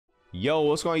Yo,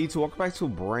 what's going on YouTube? Welcome back to a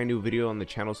brand new video on the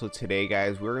channel. So today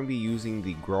guys, we're gonna be using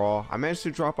the GRAU. I managed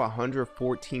to drop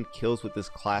 114 kills with this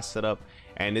class setup,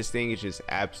 and this thing is just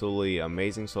absolutely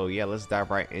amazing. So yeah, let's dive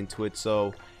right into it.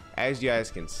 So as you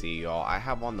guys can see, y'all, I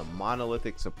have on the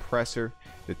monolithic suppressor,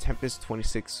 the Tempest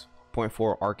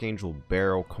 26.4 Archangel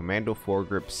barrel, commando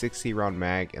foregrip, 60 round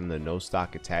mag, and the no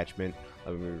stock attachment.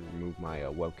 Let me remove my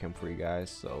webcam for you guys,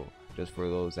 so just for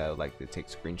those that would like to take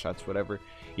screenshots, whatever.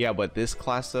 Yeah, but this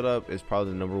class setup is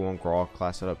probably the #1 GRAU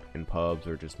class setup in pubs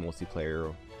or just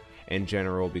multiplayer in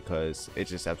general, because it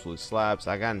just absolutely slaps.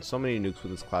 I gotten so many nukes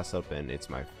with this class setup and it's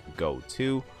my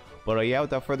go-to. But yeah,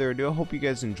 without further ado, I hope you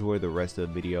guys enjoy the rest of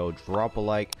the video. Drop a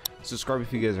like, subscribe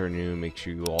if you guys are new, make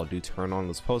sure you all do turn on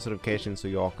those post notifications so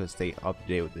you all can stay up to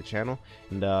date with the channel.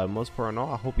 And most important of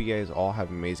all, I hope you guys all have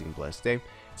an amazing, blessed day.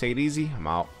 Take it easy. I'm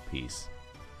out. Peace.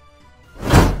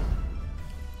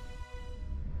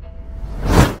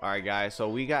 Alright guys, so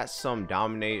we got some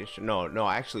domination,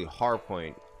 actually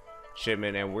hardpoint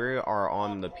shipment, and we are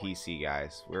on the PC,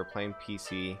 guys. We're playing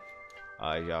PC.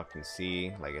 Y'all can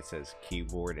see, like, it says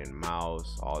keyboard and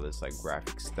mouse, all this like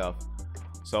graphic stuff.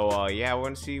 So yeah, we're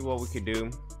gonna see what we could do.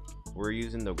 We're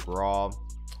using the GRAU.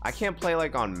 I can't play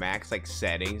like on max like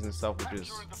settings and stuff, which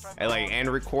is and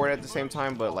record at the same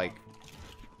time, but like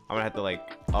I'm gonna have to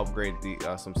like upgrade the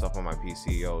some stuff on my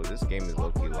PC. Yo, this game is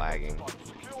low-key lagging.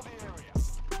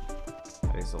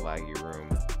 It's a laggy room.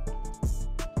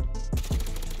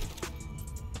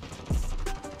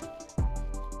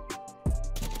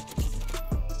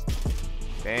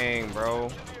 Dang, bro.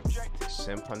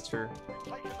 Simp hunter.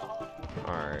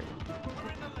 Alright.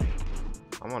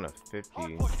 I'm on a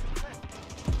 50.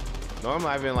 Normally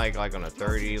I've been like on a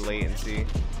 30 latency.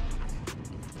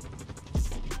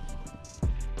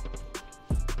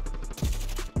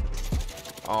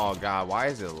 Oh god, why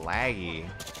is it laggy?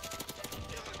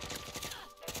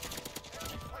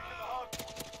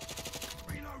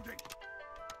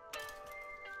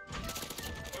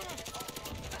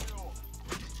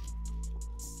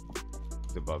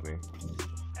 Above me.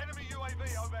 Enemy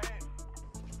UAV overhead.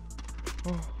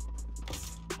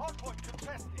 Hardpoint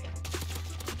contested.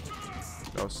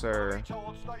 No sir.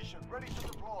 On station, ready to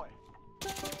deploy.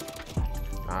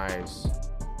 Nice.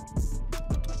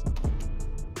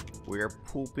 We're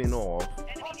pooping off.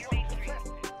 Hardpoint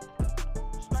contested.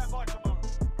 Stand by to move.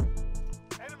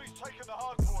 Enemy's taken the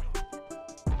hardpoint.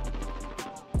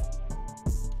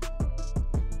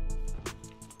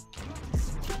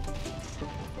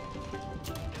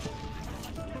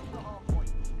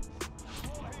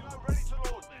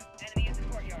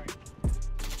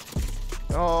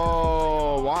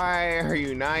 Oh, why are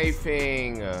you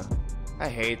knifing? I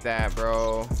hate that,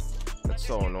 bro. That's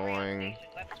so annoying.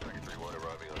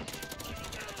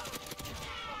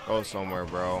 Go somewhere,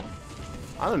 bro.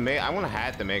 I'm gonna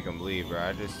have to make him leave,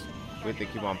 bro. We have to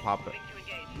keep on popping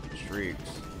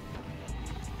streaks.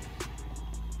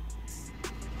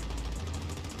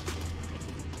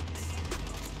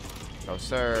 No,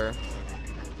 sir.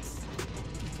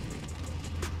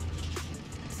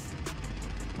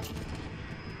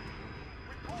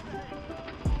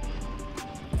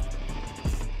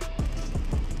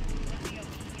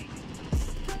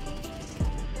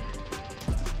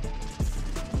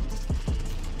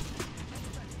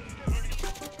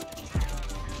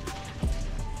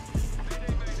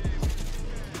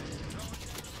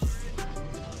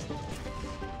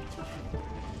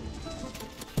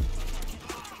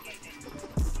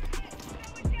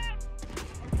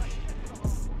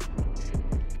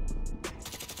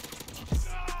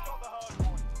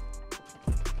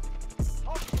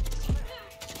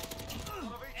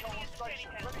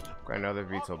 Got another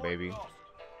veto, baby.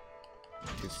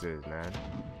 This is, man.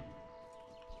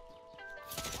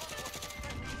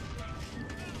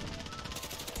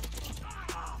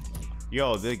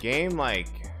 Yo, the game, like,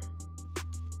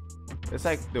 it's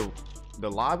like the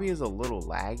lobby is a little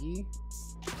laggy.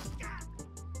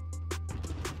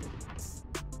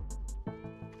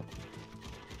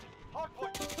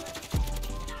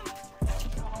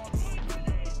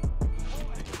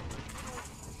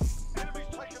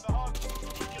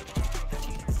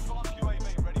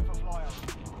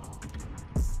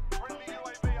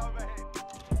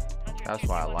 That's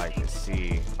what I like to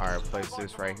see. Alright, place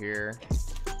this right here.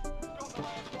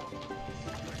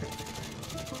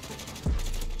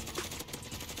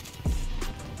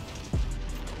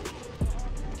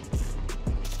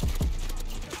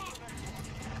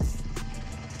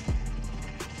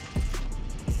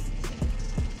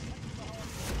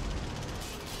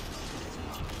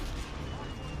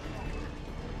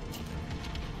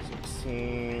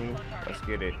 Let's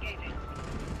get it.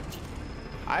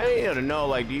 I need to know,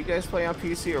 like, do you guys play on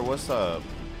PC or what's up?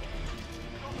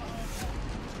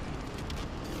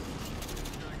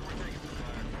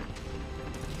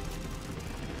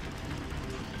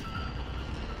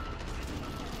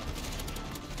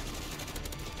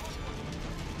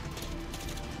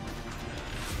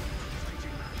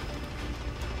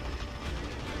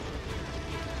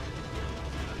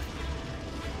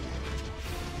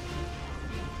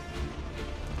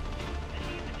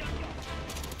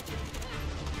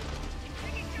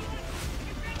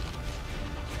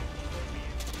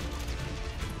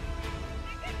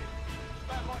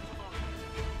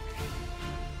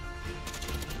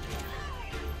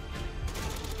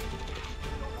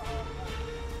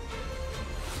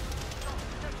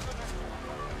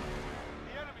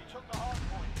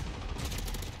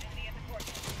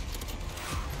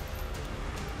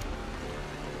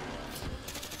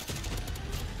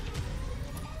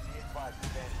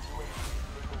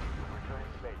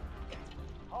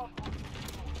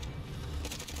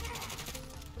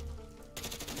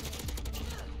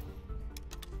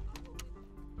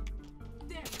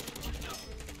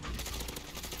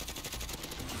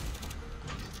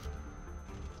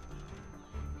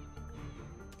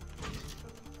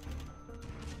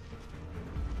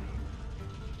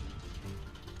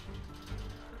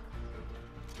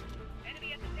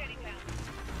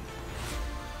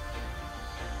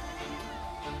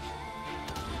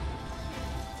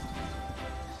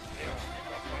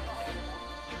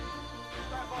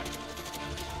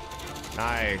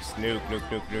 Nice. Nuke, nuke,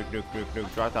 nuke, nuke, nuke, nuke,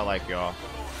 nuke. Drop that like, y'all.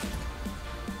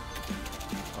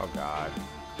 Oh, God.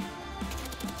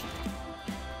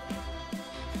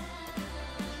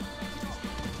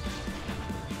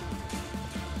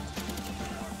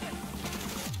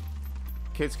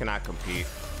 Kids cannot compete.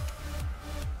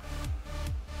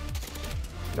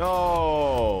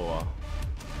 No.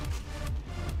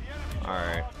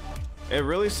 Alright. It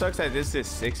really sucks that this is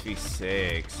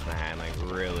 6v6, man. Like,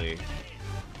 really.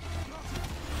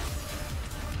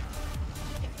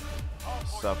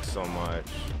 Sucks so much.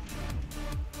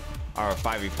 Or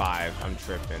 5v5. I'm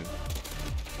tripping.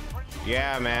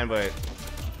 Yeah, man, but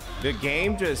the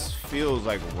game just feels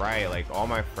like right. Like, all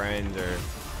my friends are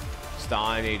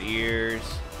stalling their ears.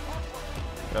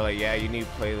 They're like, yeah, you need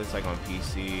to play this like on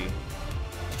PC.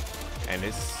 And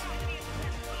it's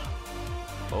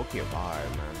okay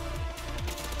vibe, man.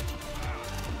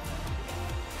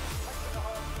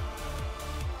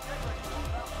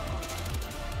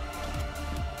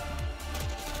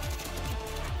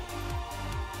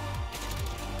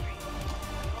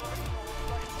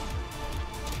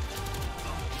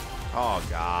 Oh,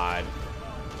 God.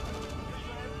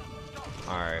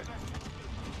 Alright.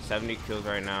 70 kills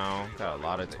right now. Got a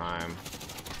lot of time.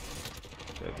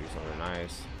 Gotta do something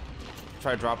nice.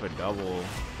 Try to drop a double.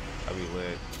 That'd be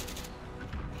lit.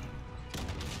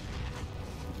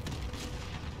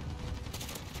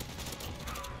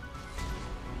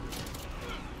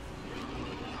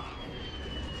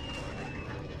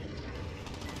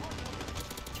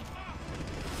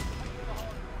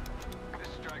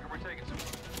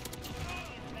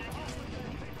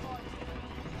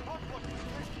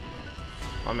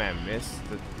 My man missed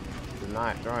the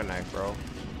throwing knife, bro.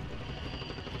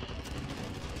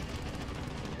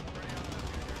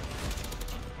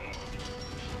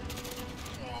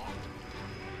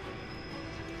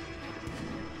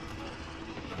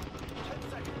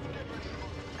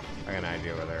 I got an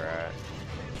idea where they're at.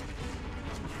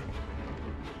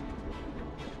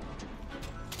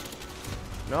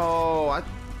 No,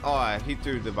 he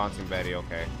threw the bouncing Betty.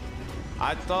 Okay,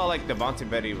 I thought like the bouncing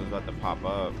Betty was about to pop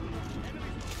up.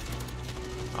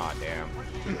 Aw, damn.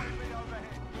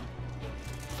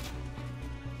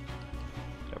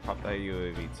 Should I pop that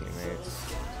UAV, teammates?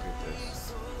 Let's get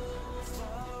this.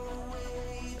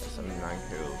 79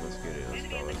 kills. Let's get it. Let's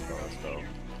go. Let's go. Let's go.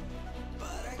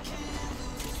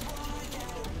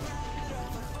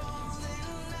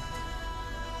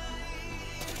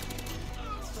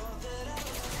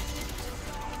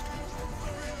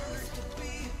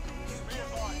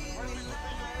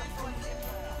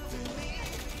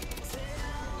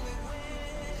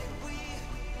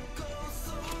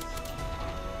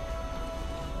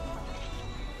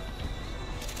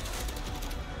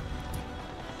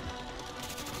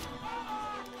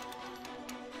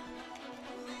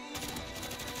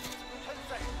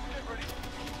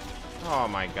 Oh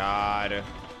my God.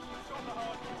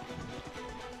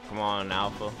 Come on,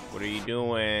 Alpha. What are you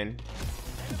doing?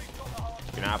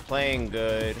 You're not playing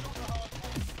good.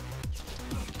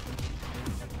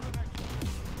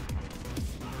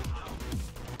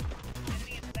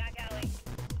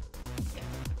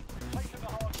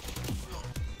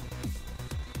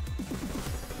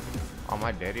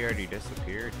 my daddy already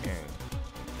disappeared? Dang.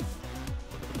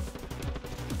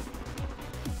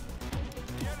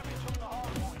 The enemy took the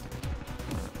hard point.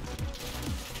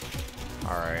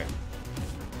 Alright.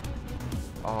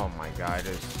 Oh my god,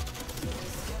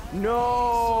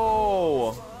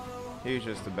 no! He was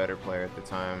just a better player at the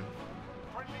time.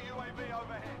 Friendly UAV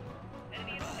overhead.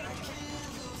 Enemy in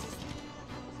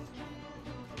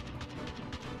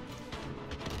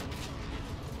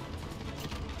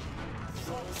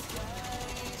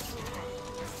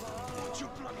you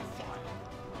bloody fire.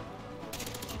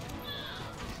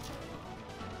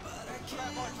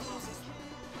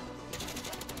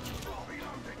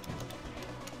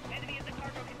 Enemy in the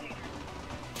cargo container.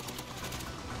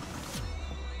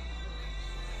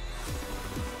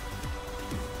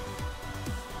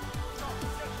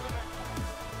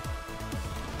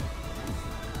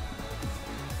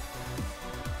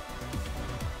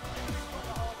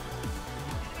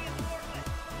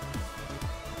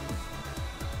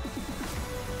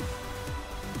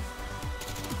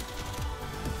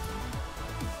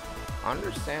 I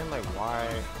understand like why.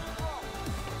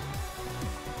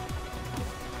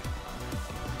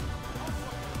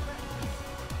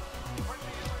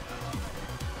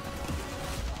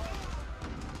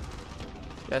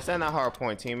 Yeah, stand that hard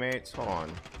point, teammates. Hold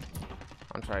on.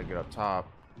 I'm trying to get up top.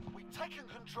 We taken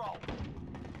control.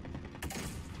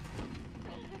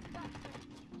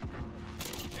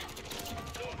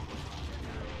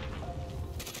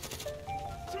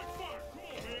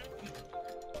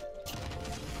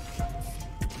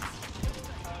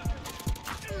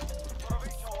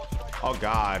 Oh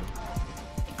god.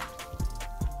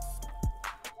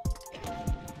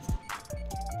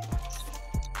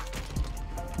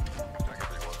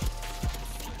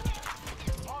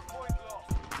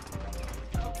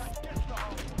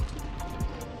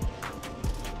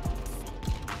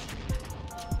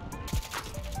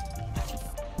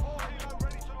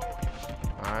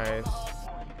 Nice.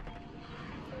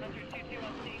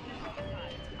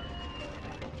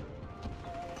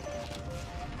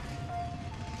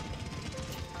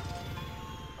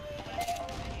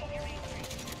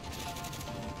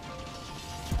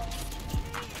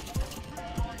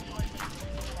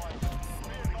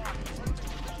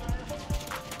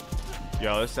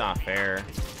 Yo, it's not fair.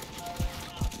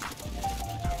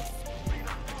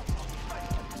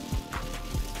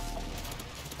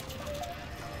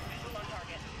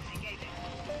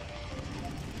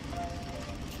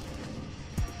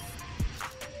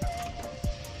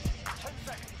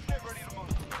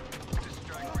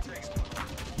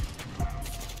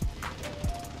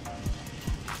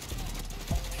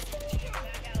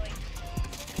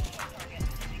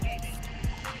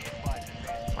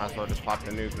 Might as well just pop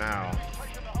the nuke now.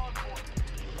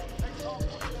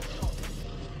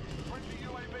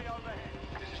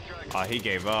 Oh, he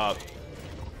gave up.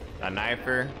 A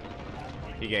knifer.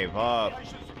 He gave up.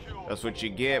 That's what you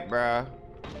get, bruh.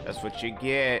 That's what you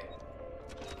get.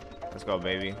 Let's go,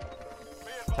 baby.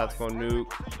 Tactical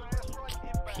nuke.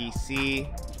 PC.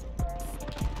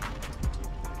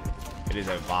 It is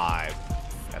a vibe.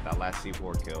 Got that last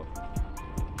C4 kill.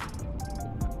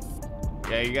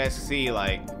 Yeah, you guys see,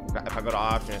 like, if I go to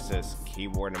options, it says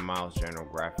keyboard and mouse, general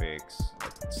graphics,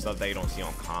 like, stuff that you don't see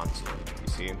on console. You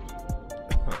see?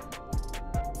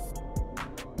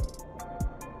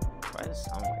 Why does it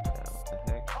sound like that? What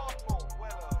the heck?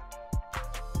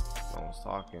 No one's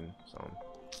talking. So,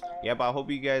 yeah, but I hope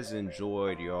you guys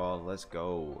enjoyed, y'all. Let's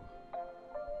go.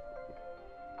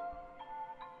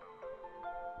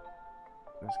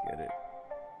 Let's get it.